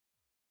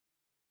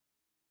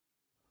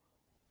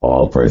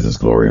All praises,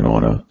 glory, and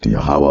honor to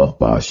Yahawah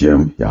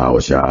Bahasham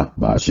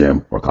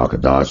Yahawashi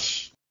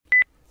Rakakadash.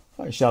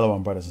 All right,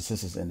 shalom, brothers and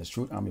sisters in this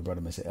truth. I'm your brother,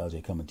 Mr.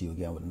 LJ, coming to you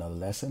again with another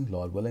lesson.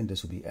 Lord willing,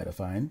 this will be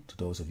edifying to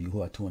those of you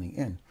who are tuning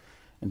in.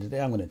 And today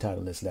I'm going to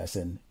title this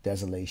lesson,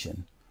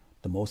 Desolation.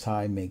 The Most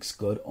High makes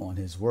good on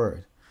his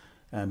word.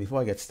 And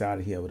before I get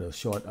started here with a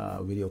short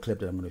video clip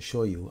that I'm going to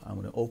show you, I'm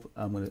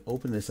going to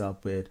open this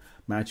up with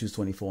Matthew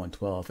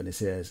 24:12, and it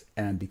says,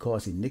 "And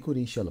because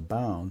iniquity shall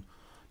abound,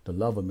 the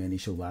love of many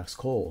shall wax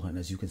cold." And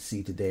as you can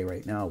see today,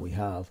 right now, we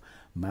have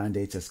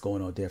mandates that's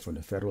going out there from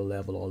the federal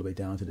level all the way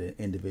down to the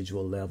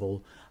individual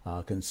level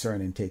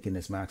concerning taking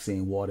this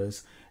vaccine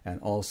waters.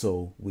 And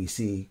also we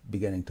see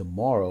beginning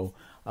tomorrow,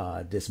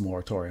 this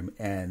moratorium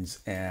ends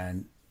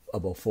and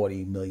about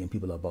 40 million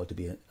people are about to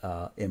be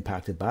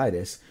impacted by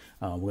this.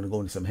 We're going to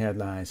go into some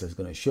headlines that's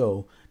going to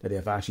show that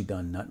they've actually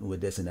done nothing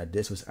with this and that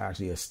this was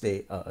actually a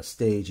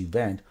stage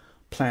event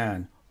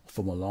planned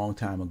from a long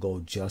time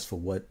ago just for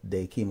what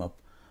they came up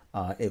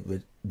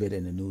with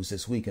in the news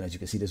this week. And as you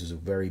can see, this was a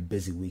very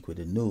busy week with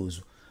the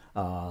news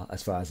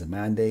as far as the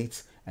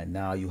mandates. And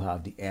now you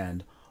have the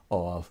end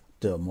of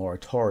the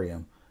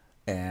moratorium.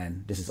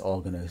 And this is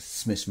all going to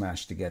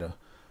smash together.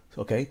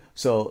 Okay,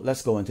 so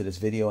let's go into this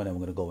video, and then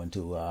we're going to go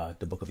into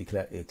the book of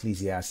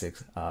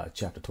Ecclesiasticus,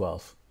 chapter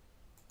 12.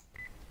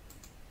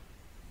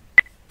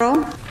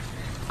 Roll,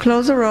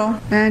 close the roll,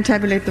 and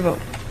tabulate the vote.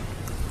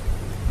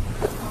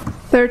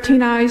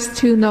 13 ayes,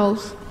 2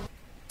 noes.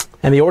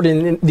 And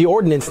the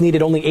ordinance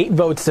needed only 8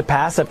 votes to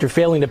pass after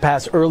failing to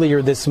pass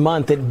earlier this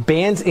month. It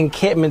bans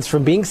encampments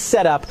from being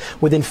set up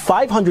within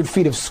 500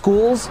 feet of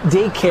schools,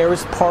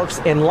 daycares, parks,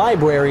 and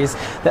libraries.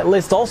 That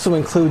list also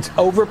includes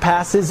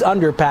overpasses,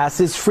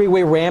 underpasses,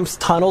 freeway ramps,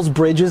 tunnels,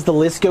 bridges. The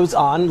list goes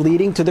on,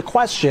 leading to the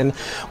question,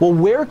 well,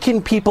 where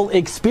can people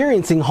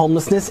experiencing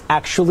homelessness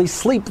actually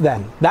sleep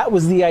then? That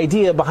was the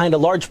idea behind a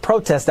large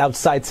protest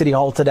outside City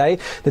Hall today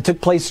that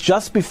took place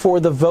just before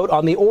the vote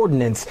on the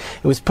ordinance.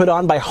 It was put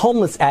on by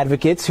homeless advocates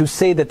who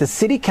say that the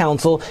city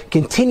council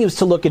continues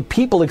to look at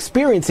people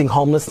experiencing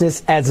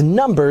homelessness as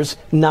numbers,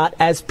 not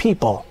as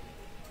people.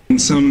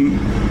 Some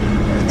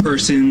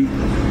person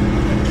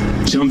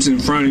jumps in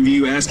front of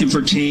you asking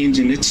for change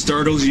and it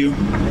startles you.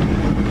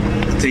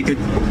 Take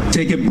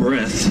a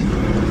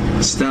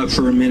breath. Stop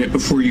for a minute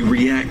before you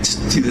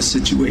react to the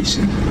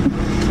situation.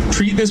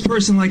 Treat this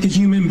person like a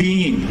human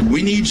being.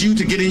 We need you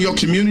to get in your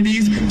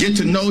communities, get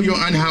to know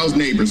your unhoused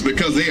neighbors,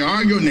 because they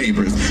are your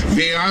neighbors.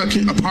 They are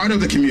a part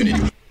of the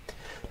community.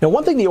 Now,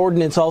 one thing the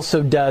ordinance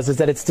also does is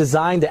that it's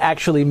designed to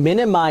actually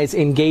minimize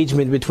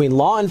engagement between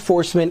law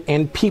enforcement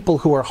and people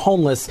who are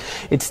homeless.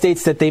 It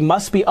states that they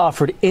must be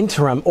offered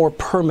interim or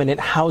permanent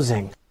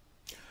housing.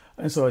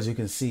 And so as you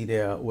can see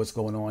there, what's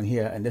going on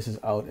here, and this is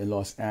out in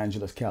Los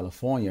Angeles,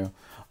 California,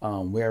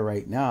 where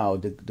right now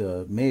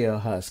the mayor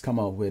has come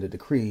up with a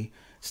decree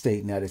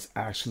stating that it's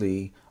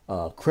actually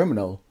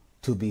criminal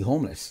to be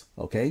homeless.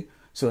 Okay,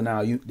 so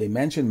now they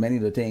mentioned many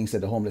of the things that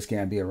the homeless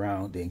can't be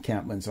around: the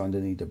encampments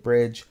underneath the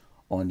bridge,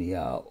 on the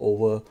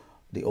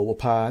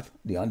overpath,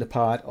 the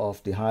underpath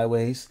of the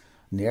highways,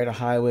 near the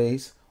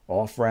highways,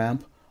 off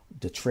ramp,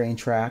 the train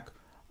track,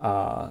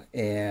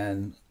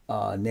 and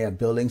near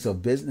buildings or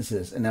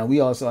businesses. And now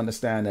we also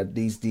understand that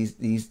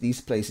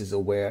these places are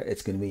where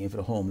it's convenient for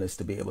the homeless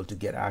to be able to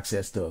get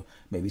access to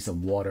maybe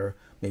some water,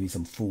 maybe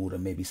some food, or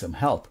maybe some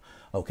help.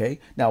 Okay.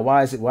 Now,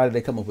 why did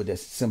they come up with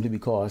this? Simply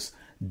because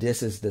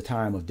this is the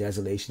time of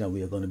desolation that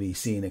we are going to be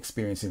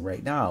experiencing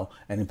right now.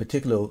 And in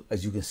particular,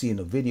 as you can see in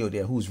the video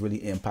there, who's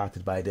really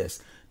impacted by this?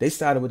 They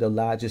started with the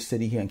largest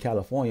city here in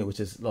California, which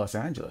is Los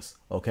Angeles.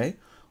 Okay.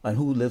 And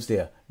who lives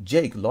there?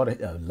 Jake, a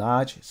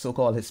large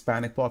so-called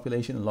Hispanic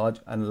population,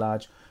 a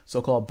large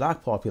so-called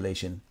black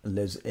population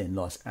lives in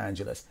Los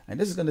Angeles. And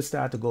this is going to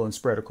start to go and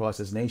spread across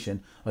this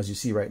nation, as you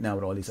see right now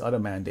with all these other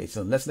mandates.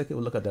 So let's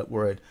look at that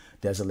word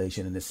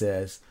desolation. And it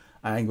says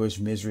anguish,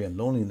 misery, and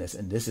loneliness.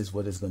 And this is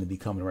what is going to be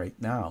coming right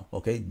now.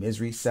 Okay.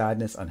 Misery,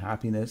 sadness,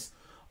 unhappiness.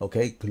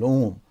 Okay.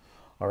 Gloom.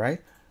 All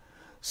right.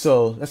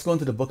 So let's go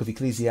into the book of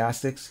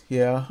Ecclesiasticus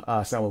here.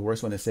 Start with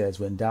verse 1. It says,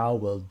 "When thou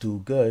wilt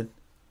do good,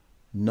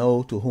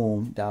 know to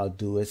whom thou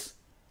doest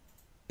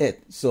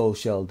it, so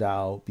shall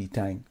thou be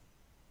thanked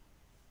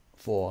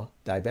for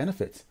thy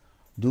benefits.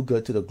 Do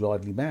good to the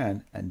godly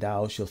man, and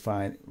thou shalt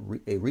find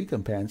a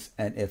recompense,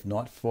 and if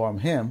not from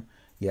him,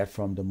 yet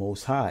from the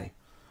Most High.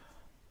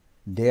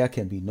 There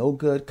can be no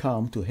good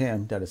come to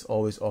him that is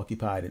always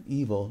occupied in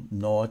evil,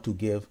 nor to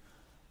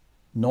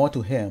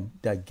him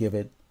that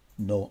giveth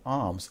no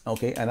alms."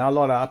 Okay, and a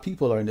lot of our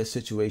people are in this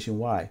situation.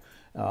 Why?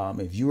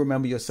 If you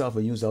remember yourself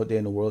when you was out there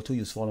in the world too,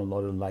 you was following a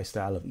lot of the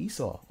lifestyle of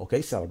Esau.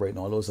 Okay, celebrating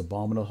all those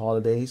abominable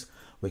holidays,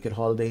 wicked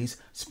holidays,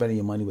 spending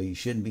your money where you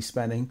shouldn't be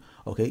spending.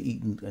 Okay,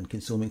 eating and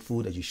consuming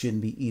food that you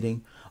shouldn't be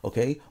eating.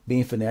 Okay,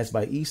 being finessed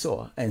by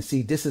Esau. And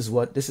see, this is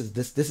what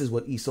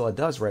Esau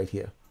does right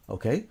here.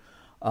 Okay.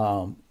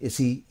 Is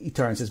he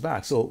turns his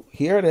back. So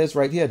here it is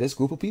right here. This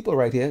group of people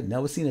right here,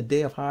 never seen a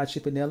day of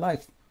hardship in their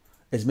life,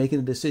 is making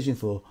a decision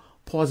for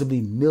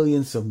possibly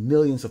millions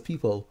of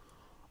people,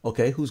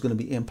 okay, who's going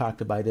to be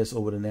impacted by this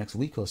over the next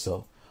week or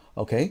so.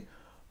 Okay,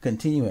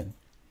 continuing.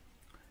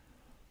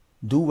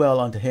 Do well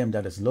unto him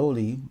that is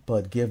lowly,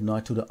 but give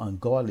not to the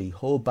ungodly.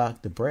 Hold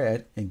back the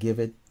bread and give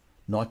it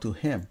not to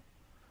him,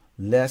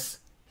 lest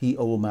he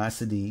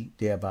overmaster thee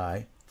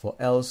thereby, for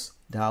else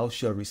thou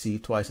shalt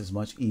receive twice as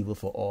much evil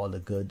for all the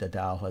good that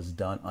thou hast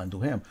done unto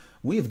him.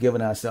 We have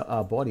given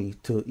our body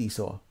to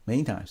Esau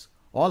many times.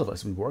 All of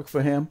us. We work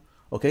for him.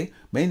 Okay,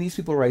 many of these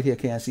people right here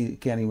can't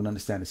even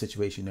understand the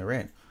situation they're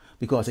in,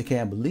 because they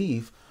can't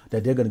believe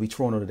that they're going to be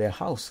thrown out of their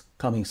house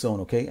coming soon.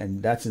 Okay,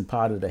 and that's in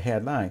part of the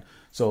headline.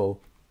 So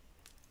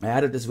I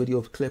added this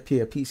video clip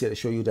here, piece here, to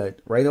show you that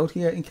right out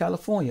here in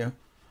California,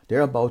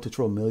 they're about to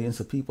throw millions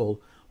of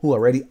people who are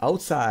already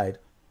outside,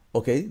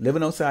 okay,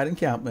 living outside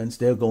encampments.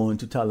 They're going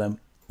to tell them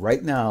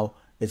right now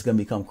it's going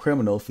to become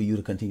criminal for you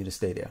to continue to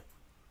stay there.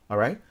 All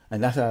right,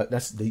 and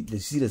you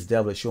see this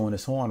devil is showing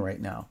his horn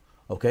right now.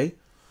 Okay,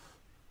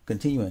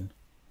 continuing.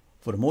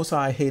 For the Most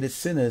High hated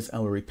sinners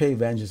and will repay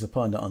vengeance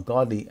upon the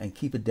ungodly and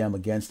keepeth them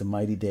against the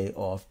mighty day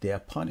of their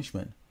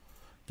punishment.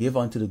 Give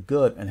unto the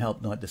good and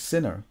help not the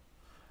sinner.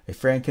 A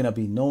friend cannot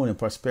be known in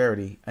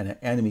prosperity, and an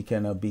enemy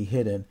cannot be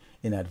hidden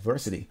in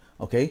adversity.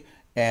 Okay,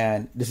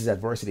 and this is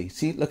adversity.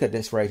 See, look at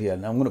this right here.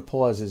 And I'm going to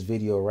pause this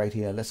video right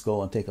here. Let's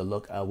go and take a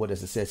look at what it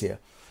says here.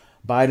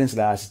 Biden's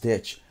last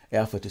ditch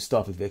effort to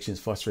stop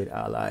evictions frustrate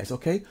allies.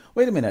 Okay,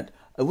 wait a minute.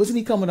 Wasn't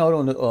he coming out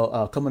on the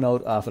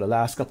for the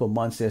last couple of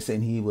months there,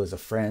 saying he was a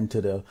friend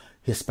to the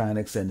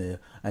Hispanics and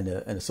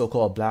the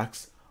so-called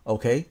blacks,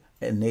 okay,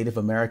 and Native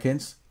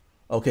Americans,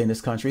 okay, in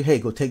this country? Hey,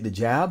 go take the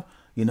jab.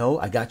 You know,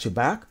 I got your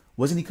back.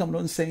 Wasn't he coming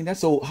out and saying that?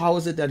 So how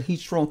is it that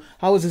he's thrown?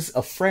 How is this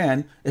a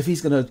friend if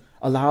he's going to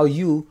allow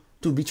you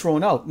to be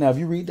thrown out? Now, if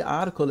you read the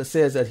article, it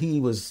says that he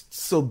was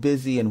so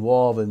busy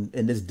involved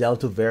in this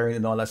Delta variant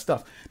and all that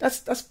stuff.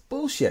 That's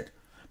bullshit.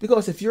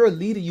 Because if you're a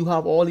leader, you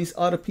have all these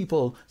other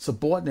people,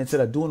 subordinates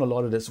that are doing a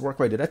lot of this work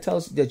right there. That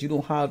tells you that you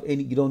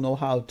don't know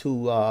how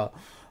to,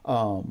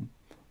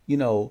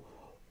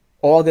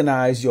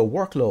 organize your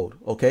workload,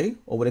 okay?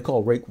 Or what they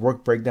call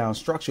work breakdown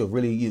structure.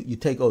 Really, you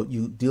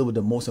deal with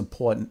the most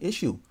important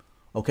issue,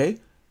 okay?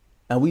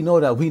 And we know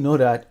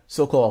that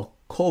so-called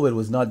COVID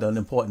was not an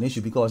important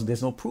issue because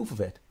there's no proof of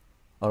it.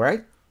 All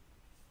right?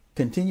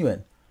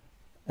 Continuing.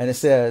 And it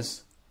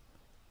says,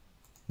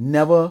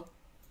 never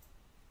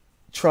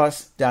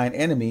trust thine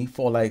enemy,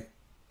 for like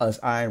as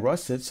iron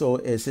rusted, so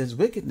is his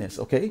wickedness.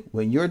 Okay,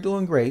 when you're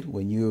doing great,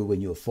 when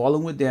you're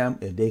following with them,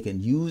 if they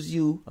can use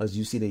you, as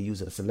you see, they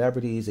use the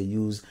celebrities, they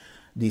use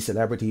these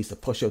celebrities to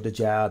push out the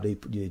jab.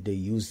 They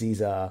use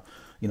these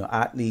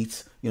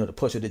athletes, to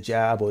push out the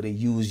jab, or they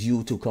use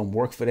you to come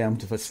work for them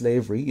for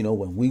slavery.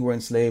 When we were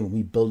enslaved, when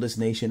we built this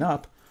nation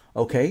up,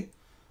 okay,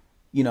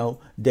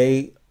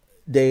 they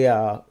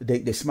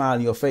smile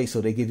in your face,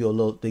 so they give you a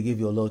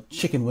little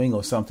chicken wing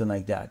or something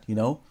like that,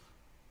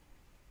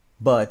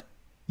 But,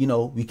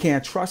 we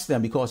can't trust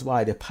them because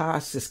why? The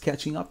past is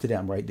catching up to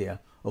them right there.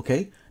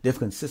 Okay. They've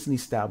consistently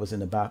stabbed us in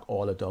the back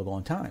all the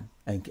doggone time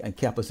and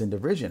kept us in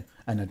derision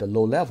and at the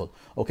low level.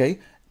 Okay.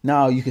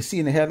 Now you can see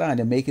in the headline,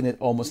 they're making it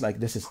almost like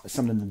this is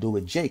something to do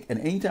with Jake. And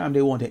anytime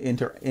they want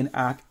to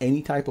enact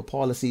any type of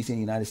policies in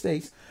the United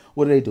States,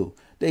 what do?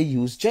 They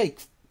use Jake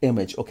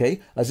image,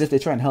 okay, as if they're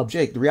trying to help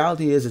Jake. The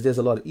reality is there's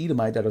a lot of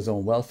edomite that is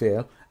on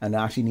welfare and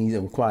actually needs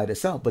to require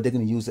itself, but they're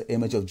going to use the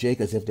image of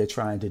Jake as if they're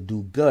trying to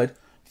do good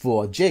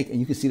for Jake. And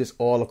you can see this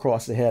all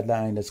across the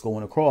headline that's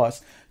going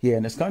across here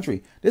in this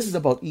country. This is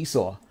about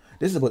Esau.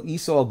 This is about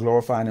Esau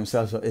glorifying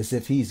himself as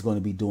if he's going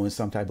to be doing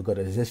some type of good,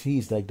 as if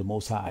he's like the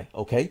Most High,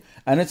 okay?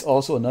 And it's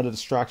also another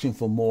distraction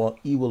for more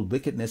evil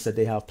wickedness that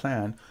they have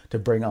planned to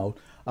bring out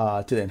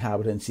to the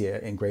inhabitants here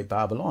in Great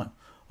Babylon,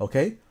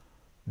 okay?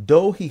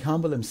 Though he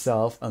humble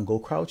himself and go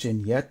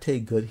crouching, yet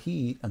take good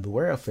heed and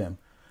beware of him.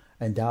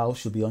 And thou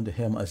shalt be unto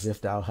him as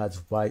if thou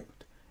hadst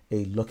wiped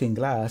a looking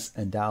glass,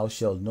 and thou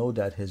shalt know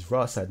that his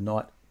rust had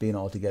not been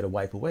altogether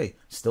wiped away.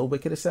 Still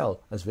wicked as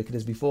hell, as wicked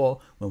as before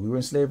when we were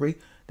in slavery.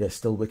 They're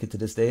still wicked to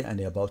this day, and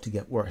they're about to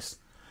get worse.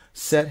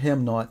 Set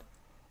him not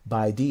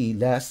by thee,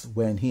 lest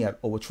when he had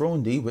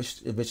overthrown thee,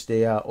 which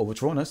they are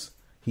overthrown us,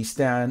 he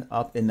stand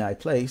up in thy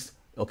place.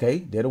 Okay,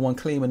 they're the one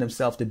claiming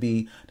himself to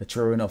be the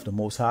children of the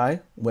Most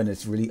High when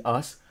it's really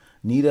us.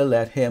 Neither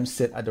let him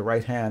sit at the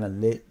right hand,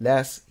 and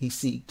lest he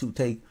seek to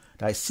take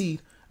thy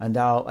seat, and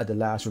thou at the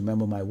last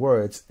remember my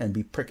words and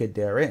be pricked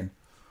therein.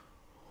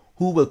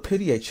 Who will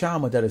pity a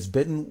charmer that is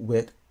bitten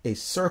with a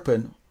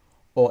serpent,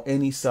 or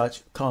any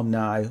such come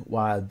nigh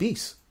wild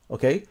beasts?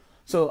 Okay,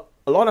 so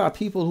a lot of our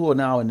people who are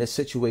now in this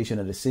situation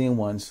are the same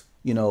ones,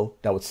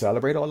 that would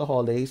celebrate all the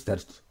holidays,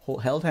 that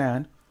held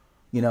hand,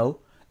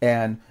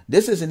 and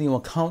this isn't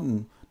even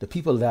counting the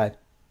people that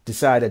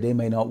decide that they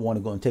may not want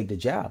to go and take the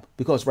jab.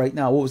 Because right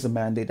now, what was the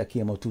mandate that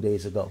came out 2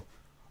 days ago?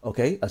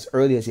 Okay, as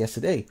early as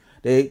yesterday,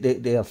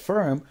 they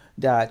affirm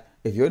that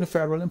if you're in a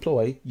federal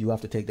employee, you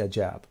have to take that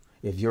jab.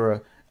 If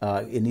you're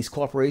in these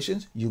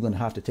corporations, you're going to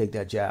have to take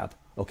that jab.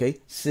 Okay,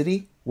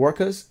 city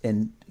workers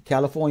in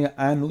California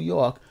and New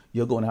York,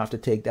 you're going to have to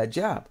take that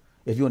jab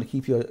if you want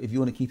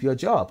to keep your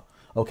job.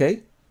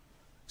 Okay,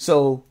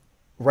 so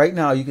right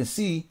now you can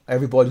see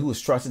everybody who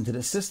was trusting to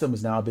the system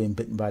is now being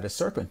bitten by the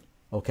serpent.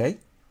 Okay?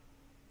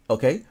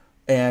 Okay?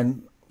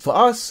 And for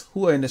us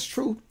who are in this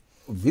truth,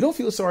 if we don't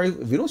feel sorry,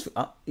 if we don't,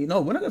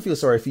 we're not gonna feel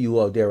sorry for you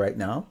out there right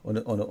now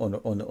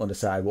on the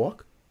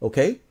sidewalk.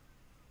 Okay?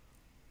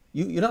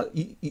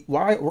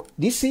 Why?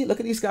 You see, look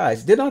at these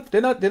guys. They're not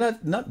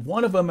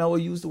one of them ever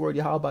use the word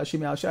Yahawah Bahasham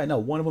Yahawashi. No,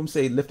 one of them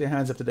say, lift their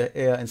hands up to the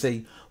air and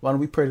say, why don't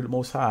we pray to the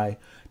Most High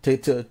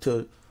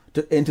to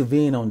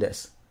intervene on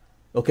this?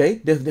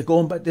 Okay, they're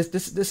going back.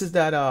 This is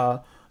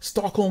that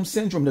Stockholm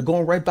syndrome. They're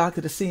going right back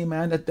to the same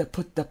man that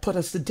put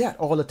us to death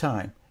all the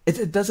time.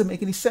 It doesn't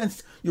make any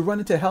sense. You run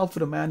into hell for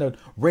the man that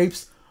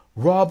rapes,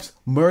 robs,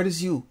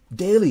 murders you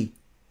daily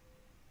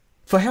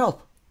for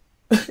help.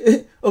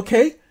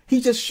 Okay. He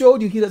just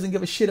showed you he doesn't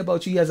give a shit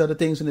about you. He has other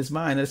things in his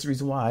mind. That's the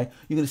reason why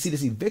you're going to see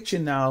this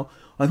eviction now.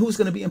 And who's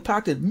going to be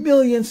impacted?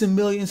 Millions and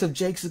millions of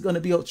Jakes are going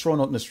to be thrown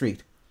out in the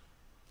street.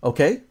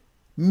 Okay?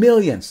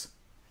 Millions.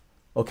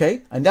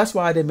 Okay? And that's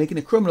why they're making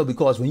it criminal,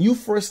 because when you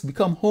first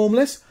become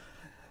homeless,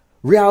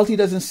 reality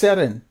doesn't set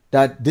in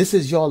that this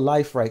is your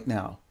life right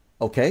now.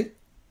 Okay?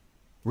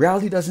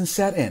 Reality doesn't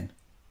set in.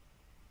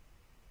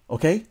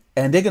 Okay?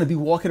 And they're going to be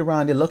walking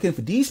around there looking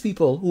for these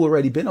people who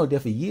already been out there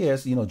for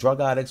years, drug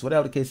addicts,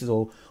 whatever the case is,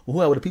 or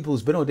whoever the people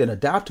who's been out there and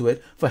adapt to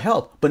it for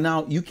help. But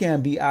now you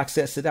can be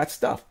access to that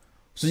stuff.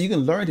 So you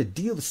can learn to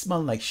deal with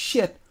smelling like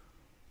shit,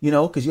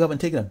 because you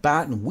haven't taken a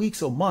bath in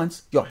weeks or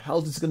months. Your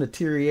health is going to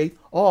deteriorate,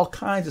 all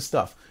kinds of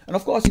stuff. And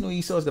of course,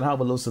 Esau is going to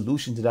have a little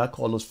solution to that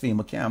called those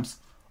FEMA camps.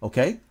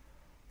 Okay?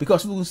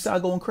 Because people will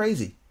start going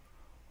crazy.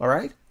 All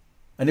right?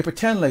 And they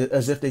pretend like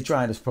as if they're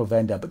trying to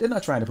prevent that, but they're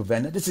not trying to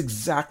prevent that. That's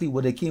exactly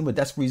what they came with.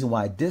 That's the reason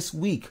why this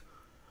week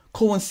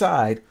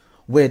coincide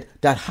with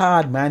that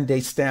hard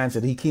mandate stance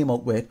that he came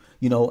up with,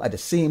 at the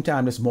same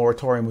time this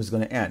moratorium was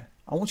going to end.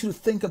 I want you to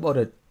think about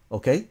it,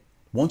 okay?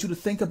 I want you to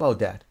think about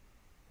that,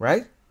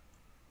 right?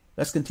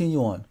 Let's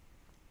continue on.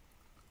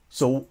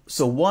 So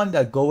one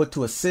that goeth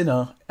to a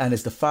sinner and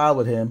is defiled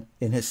with him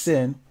in his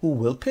sin, who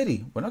will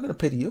pity? We're not going to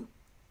pity you,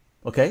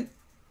 okay?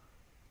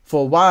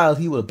 For a while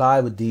he will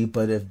abide with thee,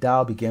 but if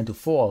thou begin to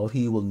fall,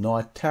 he will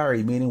not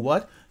tarry. Meaning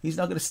what? He's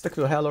not going to stick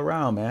the hell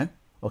around, man.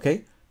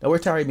 Okay? That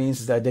word tarry means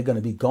is that they're going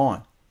to be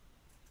gone.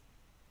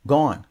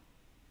 Gone.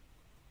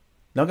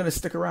 Not going to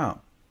stick around.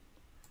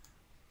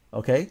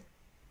 Okay?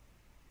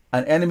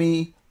 An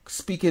enemy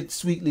speaketh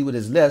sweetly with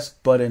his lips,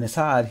 but in his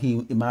heart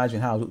he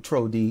imagine how to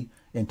throw thee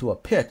into a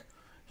pit.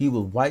 He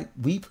will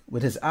weep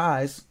with his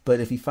eyes,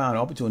 but if he find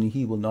opportunity,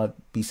 he will not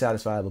be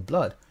satisfied with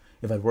blood.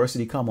 If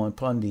adversity come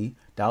upon thee,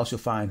 thou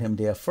shalt find him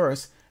there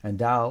first, and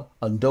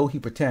though he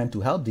pretend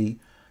to help thee,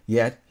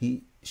 yet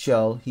he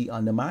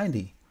undermine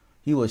thee.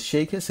 He will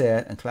shake his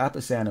head and clap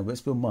his hand and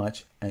whisper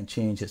much and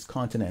change his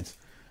countenance.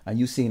 And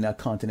you seen that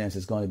countenance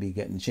is going to be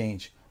getting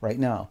changed right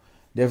now.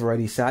 They've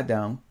already sat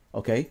down.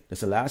 Okay,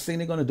 that's the last thing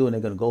they're going to do, and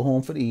they're going to go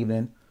home for the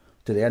evening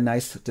to their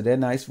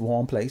nice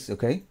warm place.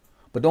 Okay,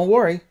 but don't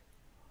worry,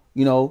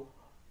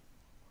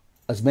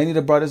 as many of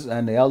the brothers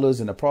and the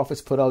elders and the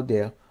prophets put out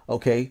there.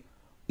 Okay.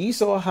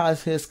 Esau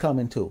has his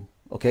coming too,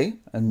 okay?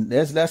 And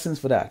there's lessons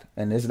for that.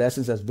 And there's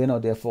lessons that's been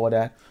out there for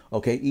that.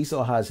 Okay,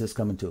 Esau has his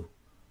coming too,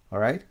 all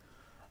right?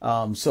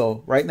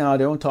 So right now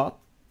they're on top.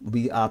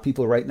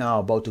 People right now are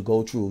about to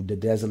go through the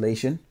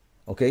desolation,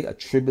 okay? A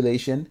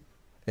tribulation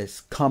is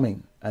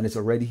coming, and it's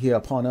already here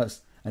upon us,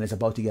 and it's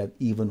about to get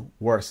even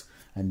worse.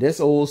 And this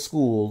old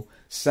school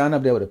stand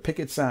up there with a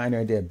picket sign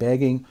there, they're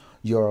begging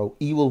your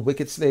evil,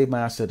 wicked slave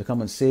master to come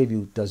and save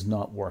you, does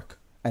not work.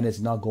 And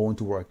it's not going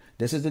to work.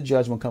 This is the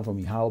judgment come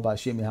from Yahawah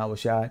Bahasham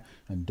Yahawashi,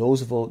 and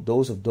those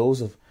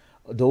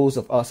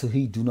of us who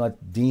he do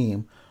not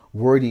deem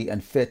worthy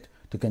and fit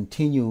to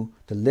continue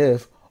to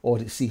live or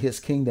to see his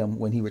kingdom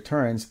when he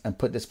returns and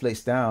put this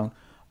place down.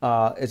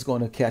 It's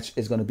going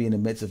to be in the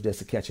midst of this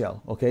to catch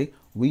hell. Okay,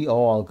 we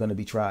all going to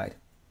be tried.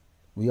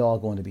 We all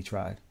going to be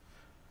tried.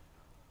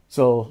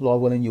 So,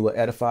 Lord willing, you were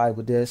edified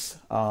with this.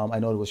 I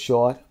know it was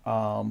short,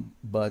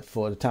 but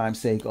for the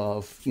time's sake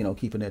of,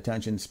 keeping the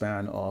attention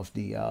span of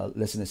the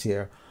listeners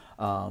here,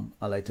 I'd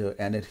like to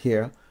end it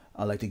here.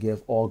 I'd like to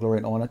give all glory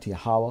and honor to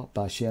Yahawah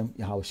Bahasham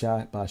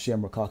Yahawashi,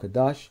 Bahasham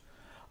Rakakadash.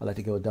 I'd like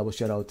to give a double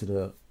shout out to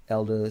the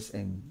elders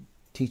and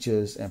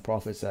teachers and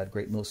prophets at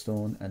Great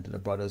Millstone, and to the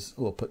brothers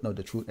who are putting out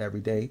the truth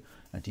every day,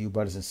 and to you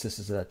brothers and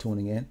sisters that are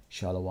tuning in.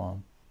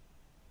 Shalom.